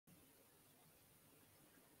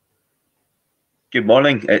Good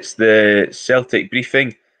morning. It's the Celtic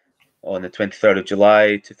briefing on the 23rd of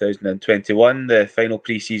July 2021. The final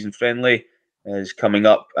pre-season friendly is coming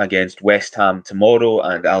up against West Ham tomorrow,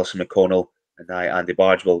 and Alison McConnell and I, Andy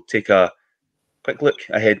Barge, will take a quick look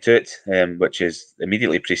ahead to it, which is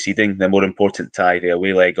immediately preceding the more important tie, the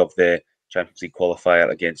away leg of the Champions League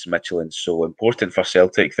qualifier against Michelin. So important for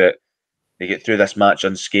Celtic that they get through this match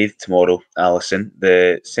unscathed tomorrow, Alison.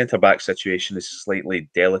 The centre-back situation is slightly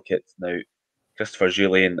delicate now. Christopher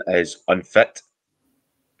Julian is unfit.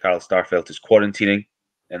 Carl Starfelt is quarantining,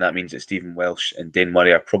 and that means that Stephen Welsh and Dane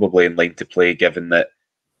Murray are probably in line to play, given that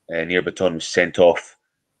Nir Baton was sent off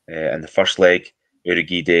in the first leg.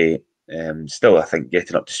 Urugide still, I think,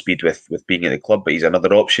 getting up to speed with being at the club, but he's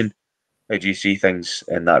another option. How do you see things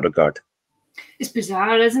in that regard? It's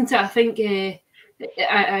bizarre, isn't it? I think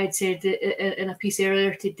I'd said in a piece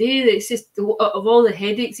earlier today that it's just of all the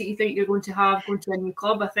headaches that you think you're going to have going to a new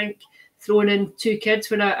club, I think throwing in two kids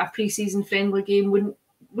for a pre-season friendly game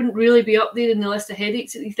wouldn't really be up there in the list of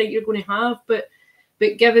headaches that you think you're going to have. But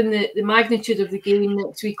given the magnitude of the game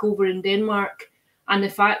next week over in Denmark, and the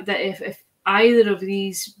fact that if either of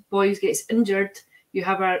these boys gets injured, you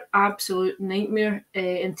have an absolute nightmare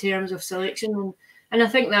in terms of selection. And I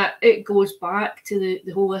think that it goes back to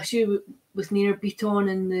the whole issue with Nir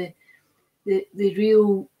Bitton and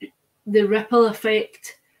the ripple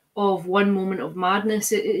effect of one moment of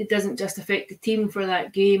madness. It doesn't just affect the team for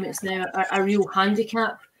that game. It's now a real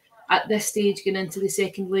handicap at this stage going into the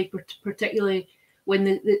second leg, particularly when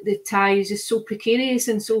the tie is just so precarious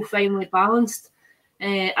and so finely balanced.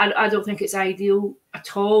 I don't think it's ideal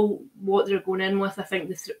at all what they're going in with. I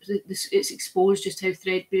think it's exposed just how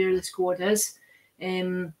threadbare the squad is.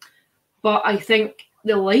 But I think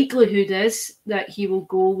the likelihood is that he will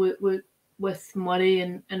go with Murray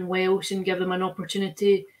and Welsh and give them an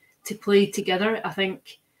opportunity to play together. I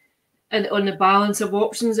think, and on the balance of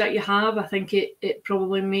options that you have, I think it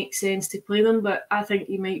probably makes sense to play them. But I think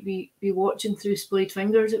you might be watching through splayed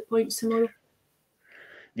fingers at points tomorrow.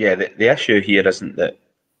 Yeah, the issue here isn't that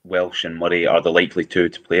Welsh and Murray are the likely two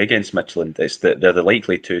to play against Michelin. It's that they're the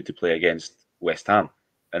likely two to play against West Ham,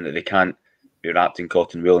 and that they can't be wrapped in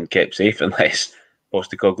cotton wool and kept safe unless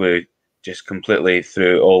Postecoglou just completely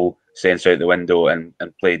threw all sense out the window and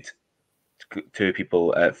played two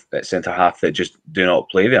people at centre half that just do not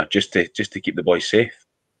play there, just to keep the boys safe.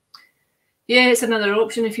 Yeah, it's another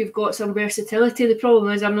option if you've got some versatility. The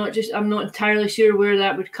problem is I'm not entirely sure where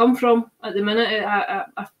that would come from at the minute.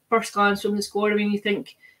 A first glance from the squad, I mean, you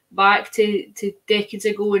think back to decades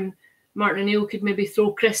ago, and Martin O'Neill could maybe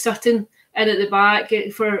throw Chris Sutton in at the back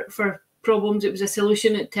for problems. It was a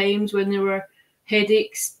solution at times when there were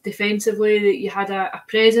headaches defensively, that you had a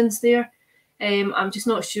presence there. I'm just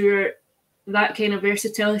not sure that kind of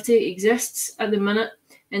versatility exists at the minute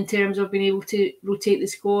in terms of being able to rotate the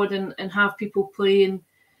squad and have people playing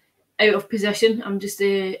out of position. I'm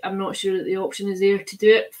not sure that the option is there to do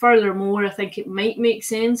it. Furthermore, I think it might make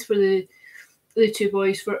sense for the two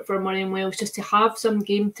boys, for Murray and Welsh, just to have some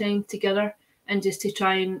game time together and just to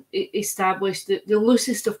try and establish the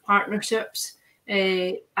loosest of partnerships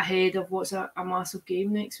ahead of what's a massive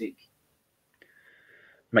game next week.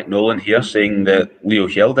 Mike Nolan here saying that Leo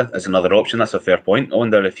Hjelde is another option. That's a fair point. I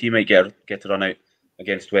wonder if he might get a run out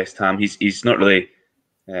against West Ham. He's not really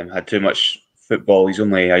had too much football. He's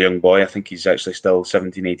only a young boy. I think he's actually still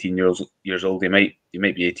 17, 18 years old. He might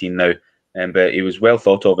be 18 now. But he was well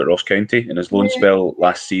thought of at Ross County in his loan spell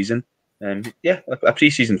last season. A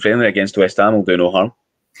pre-season friendly against West Ham will do no harm.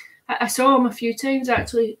 I saw him a few times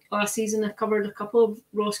actually last season. I covered a couple of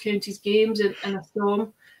Ross County's games and I saw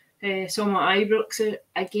him. Saw him at Ibrox,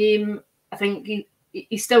 a game. I think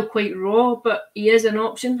he's still quite raw, but he is an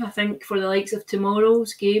option. I think for the likes of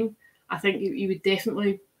tomorrow's game, I think he would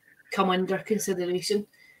definitely come under consideration.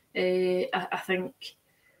 I think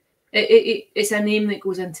it's a name that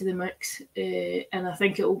goes into the mix, and I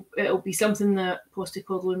think it'll be something that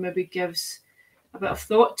Postecoglou maybe gives a bit of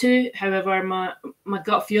thought to. However, my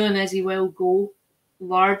gut feeling is he will go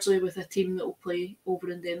largely with a team that will play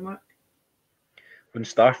over in Denmark. When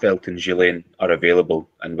Starfelt and Julian are available,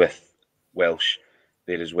 and with Welsh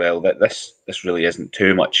there as well, that this really isn't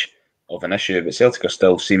too much of an issue. But Celtic are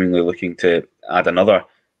still seemingly looking to add another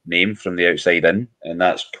name from the outside in, and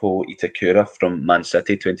that's Ko Itakura from Man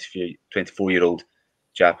City, 24-year-old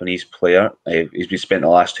Japanese player. He's been spent the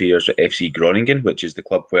last 2 years at FC Groningen, which is the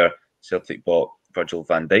club where Celtic bought Virgil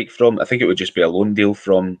van Dijk from. I think it would just be a loan deal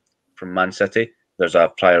from Man City. There's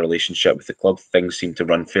a prior relationship with the club. Things seem to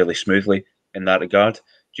run fairly smoothly in that regard. Do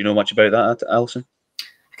you know much about that, Alison?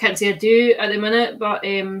 I can't say I do at the minute, but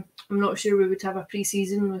I'm not sure we would have a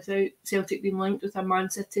pre-season without Celtic being linked with a Man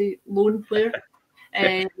City loan player.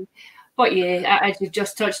 But yeah, as you've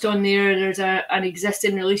just touched on there, there's an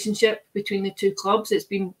existing relationship between the two clubs. It's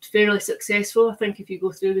been fairly successful. I think if you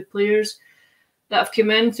go through the players that have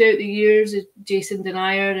come in throughout the years, Jason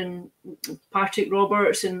Denier and Patrick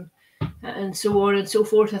Roberts and so on and so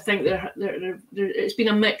forth, I think it's been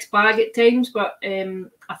a mixed bag at times, but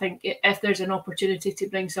I think if there's an opportunity to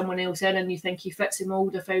bring someone else in and you think he fits the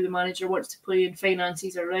mould of how the manager wants to play and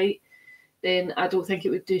finances are right, then I don't think it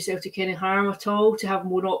would do Celtic any harm at all to have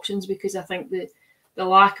more options, because I think the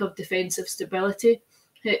lack of defensive stability,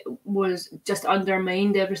 it was just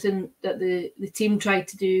undermined everything that the team tried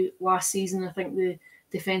to do last season. I think the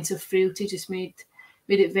defensive frailty just made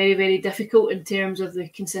it very, very difficult in terms of the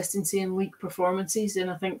consistency in league performances, and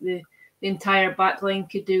I think the entire back line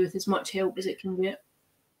could do with as much help as it can get.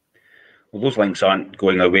 Well, those links aren't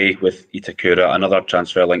going away with Itakura. Another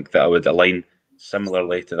transfer link that I would align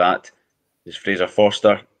similarly to that is Fraser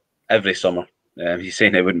Forster. Every summer, he's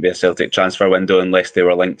saying it wouldn't be a Celtic transfer window unless they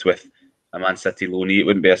were linked with a Man City loanee. It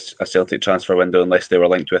wouldn't be a Celtic transfer window unless they were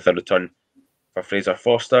linked with a return for Fraser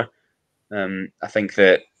Forster. I think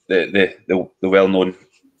that the well-known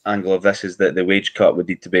angle of this is that the wage cut would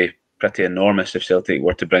need to be pretty enormous if Celtic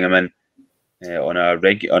were to bring him in on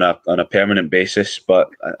a permanent basis. But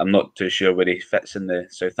I'm not too sure where he fits in the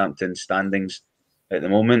Southampton standings at the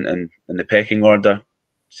moment and in the pecking order.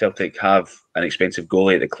 Celtic have an expensive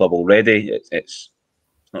goalie at the club already. It's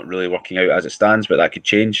not really working out as it stands, but that could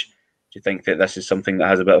change. Do you think that this is something that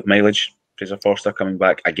has a bit of mileage? Fraser Forster coming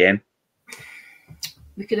back again?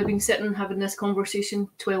 We could have been sitting having this conversation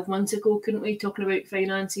 12 months ago, couldn't we? Talking about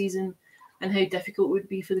finances and how difficult it would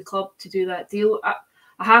be for the club to do that deal. I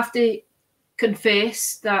have to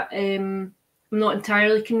confess that I'm not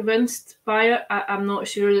entirely convinced by it. I'm not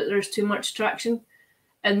sure that there's too much traction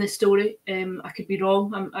in the story. I could be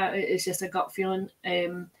wrong. It's just a gut feeling.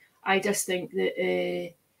 I just think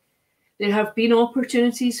that there have been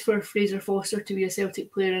opportunities for Fraser Forster to be a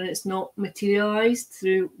Celtic player and it's not materialised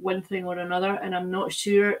through one thing or another, and I'm not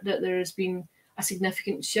sure that there has been a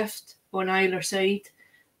significant shift on either side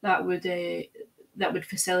that would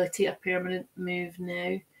facilitate a permanent move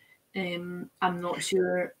now. I'm not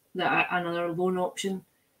sure that another loan option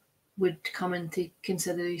would come into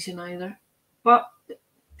consideration either. But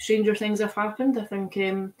stranger things have happened. I think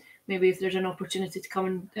maybe if there's an opportunity to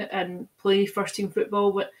come and play first team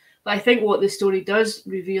football, but I think what the story does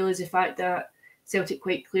reveal is the fact that Celtic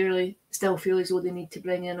quite clearly still feel as though they need to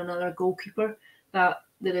bring in another goalkeeper, that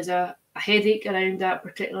there is a headache around that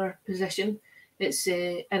particular position.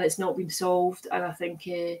 It's not been solved, and I think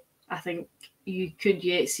you could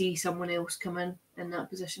yet see someone else come in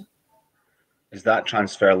that position. Is that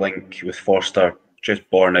transfer link with Forster just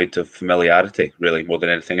born out of familiarity, really, more than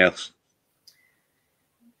anything else?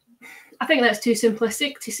 I think that's too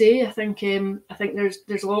simplistic to say. I think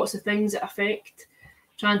there's lots of things that affect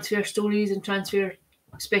transfer stories and transfer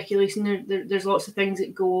speculation. There's lots of things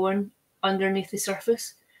that go on underneath the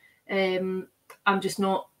surface. I'm just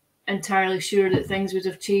not entirely sure that things would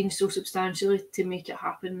have changed so substantially to make it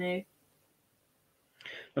happen now.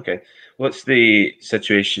 Okay, what's the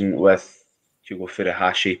situation with Hugo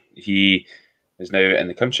Furuhashi? He is now in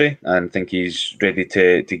the country and I think he's ready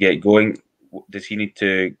to get going. Does he need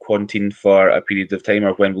to quarantine for a period of time,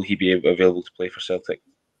 or when will he be available to play for Celtic?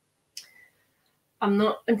 I'm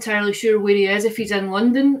not entirely sure where he is, if he's in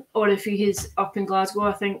London or if he is up in Glasgow.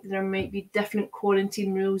 I think there might be different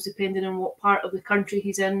quarantine rules depending on what part of the country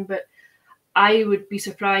he's in, but I would be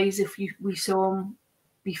surprised if we saw him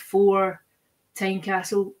before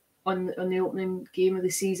Tynecastle on the opening game of the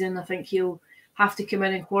season. I think he'll have to come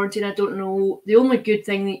in and quarantine. I don't know. The only good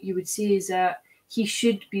thing that you would see is that he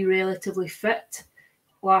should be relatively fit.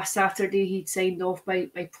 Last Saturday, he'd signed off by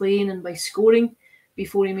playing and by scoring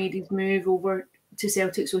before he made his move over to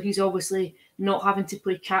Celtic. So he's obviously not having to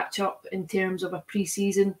play catch-up in terms of a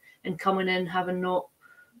pre-season and coming in having not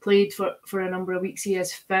played for a number of weeks. He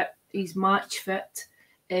is fit. He's match fit.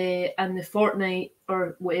 And the fortnight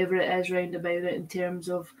or whatever it is round about it in terms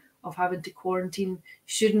of having to quarantine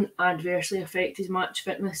shouldn't adversely affect his match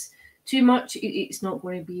fitness too much. It's not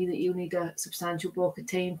going to be that you'll need a substantial block of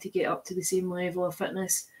time to get up to the same level of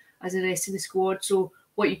fitness as the rest of the squad. So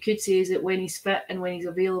what you could say is that when he's fit and when he's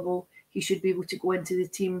available, he should be able to go into the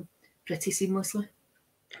team pretty seamlessly.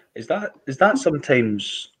 Is that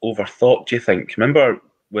sometimes overthought, do you think? Remember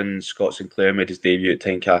when Scott Sinclair made his debut at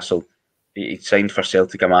Tynecastle? He signed for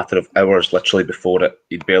Celtic a matter of hours literally before it.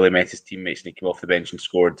 He'd barely met his teammates and he came off the bench and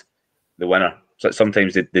scored the winner. So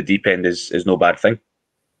sometimes the deep end is no bad thing.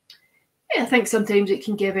 Yeah, I think sometimes it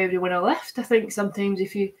can give everyone a lift. I think sometimes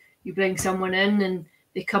if you bring someone in and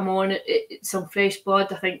they come on, it's some fresh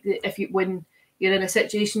blood. I think that when you're in a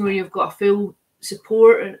situation where you've got a full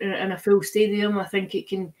support and a full stadium, I think it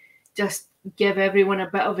can just give everyone a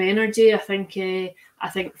bit of energy. I think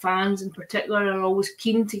fans in particular are always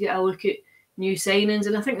keen to get a look at new signings,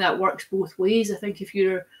 and I think that works both ways. I think if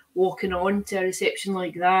you're walking on to a reception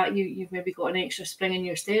like that, you've maybe got an extra spring in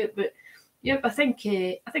your step. But yeah, I think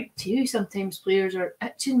too sometimes players are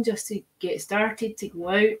itching just to get started, to go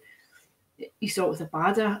out. You start with a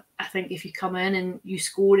Bada. I think if you come in and you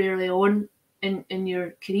score early on in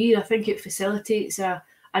your career, I think it facilitates an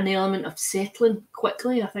element of settling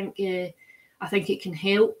quickly. I think it can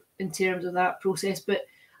help in terms of that process. But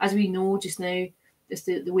as we know just now, just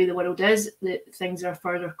the way the world is, that things are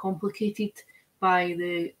further complicated by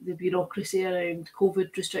the bureaucracy around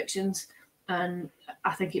COVID restrictions, and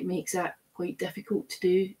I think it makes that quite difficult to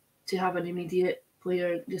do, to have an immediate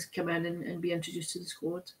player just come in and be introduced to the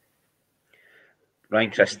squad.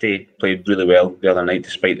 Ryan Christie played really well the other night,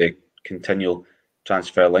 despite the continual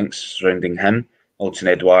transfer links surrounding him. Odsonne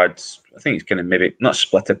Edouard's, I think it's kind of maybe not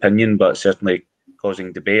split opinion, but certainly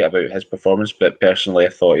causing debate about his performance. But personally, I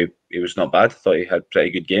thought he was not bad. I thought he had a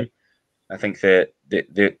pretty good game. I think that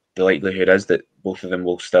the likelihood is that both of them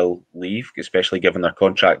will still leave, especially given their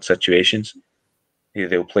contract situations.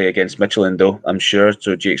 They'll play against Michelin, though, I'm sure.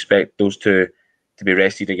 So do you expect those two to be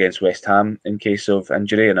rested against West Ham in case of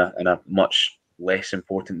injury in a much less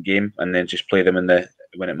important game, and then just play them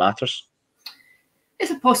when it matters? It's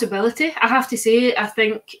a possibility. I have to say, I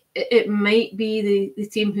think it might be the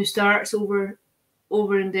team who starts over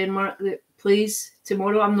in Denmark that plays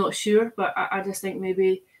tomorrow. I'm not sure, but I just think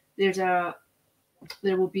maybe it'll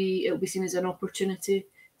be seen as an opportunity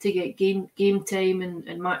to get game time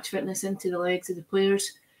and match fitness into the legs of the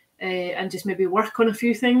players, and just maybe work on a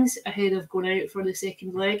few things ahead of going out for the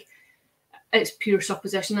second leg. It's pure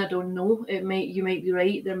supposition. I don't know. You might be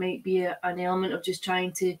right. There might be an element of just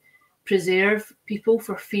trying to preserve people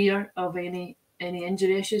for fear of any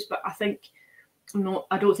injury issues. But I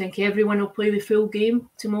don't think everyone will play the full game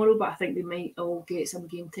tomorrow, but I think they might all get some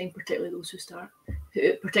game time, particularly those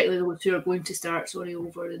who are going to start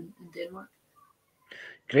over in Denmark.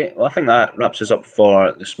 Great. Well, I think that wraps us up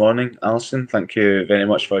for this morning, Alison. Thank you very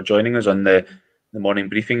much for joining us on the morning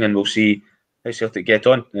briefing, and we'll see how Celtic get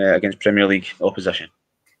on against Premier League opposition.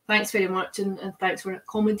 Thanks very much, and thanks for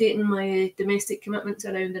accommodating my domestic commitments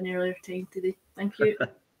around an earlier time today. Thank you.